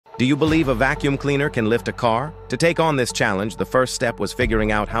Do you believe a vacuum cleaner can lift a car? To take on this challenge, the first step was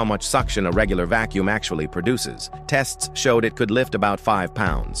figuring out how much suction a regular vacuum actually produces. Tests showed it could lift about 5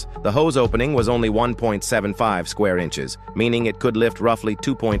 pounds. The hose opening was only 1.75 square inches, meaning it could lift roughly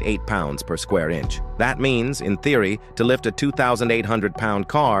 2.8 pounds per square inch. That means, in theory, to lift a 2,800-pound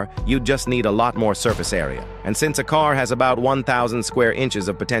car, you'd just need a lot more surface area. And since a car has about 1,000 square inches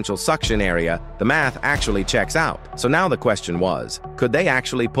of potential suction area, the math actually checks out. So now the question was, could they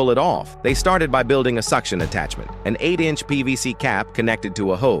actually pull it off? They started by building a suction attachment, an 8-inch PVC cap connected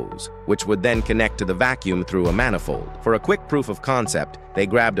to a hose, which would then connect to the vacuum through a manifold. For a quick proof of concept, they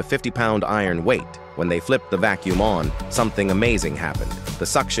grabbed a 50-pound iron weight. When they flipped the vacuum on, something amazing happened. The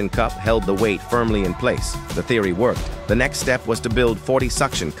suction cup held the weight firmly in place. The theory worked. The next step was to build 40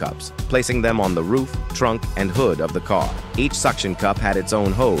 suction cups, placing them on the roof, trunk, and hood of the car. Each suction cup had its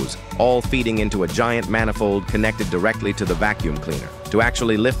own hose, all feeding into a giant manifold connected directly to the vacuum cleaner. To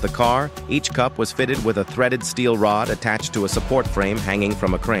actually lift the car, each cup was fitted with a threaded steel rod attached to a support frame hanging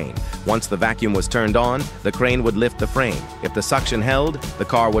from a crane. Once the vacuum was turned on, the crane would lift the frame. If the suction held, the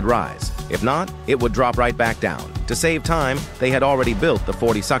car would rise. If not, it would drop right back down. To save time, they had already built the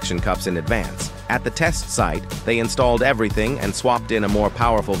 40 suction cups in advance. At the test site, they installed everything and swapped in a more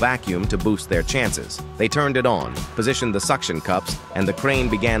powerful vacuum to boost their chances. They turned it on, positioned the suction cups, and the crane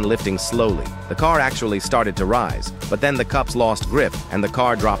began lifting slowly. The car actually started to rise, but then the cups lost grip and the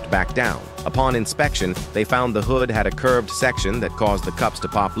car dropped back down. Upon inspection, they found the hood had a curved section that caused the cups to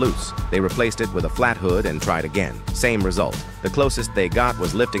pop loose. They replaced it with a flat hood and tried again. Same result. The closest they got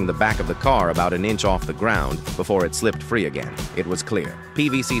was lifting the back of the car about an inch off the ground before it slipped free again. It was clear.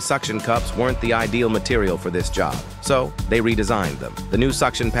 PVC suction cups weren't the ideal material for this job, so they redesigned them. The new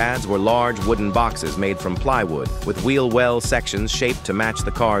suction pads were large wooden boxes made from plywood with wheel well sections shaped to match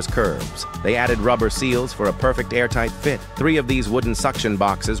the car's curves. They added rubber seals for a perfect airtight fit. 3 of these wooden suction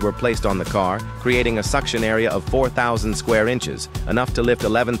boxes were placed on the car, creating a suction area of 4,000 square inches, enough to lift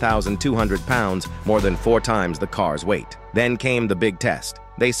 11,200 pounds, more than 4 times the car's weight. Then came the big test.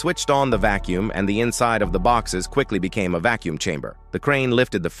 They switched on the vacuum and the inside of the boxes quickly became a vacuum chamber. The crane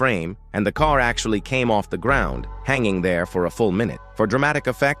lifted the frame, and the car actually came off the ground, hanging there for a full minute. For dramatic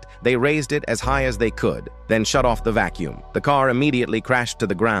effect, they raised it as high as they could, then shut off the vacuum. The car immediately crashed to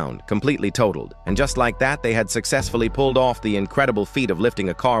the ground, completely totaled. And just like that, they had successfully pulled off the incredible feat of lifting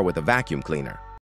a car with a vacuum cleaner.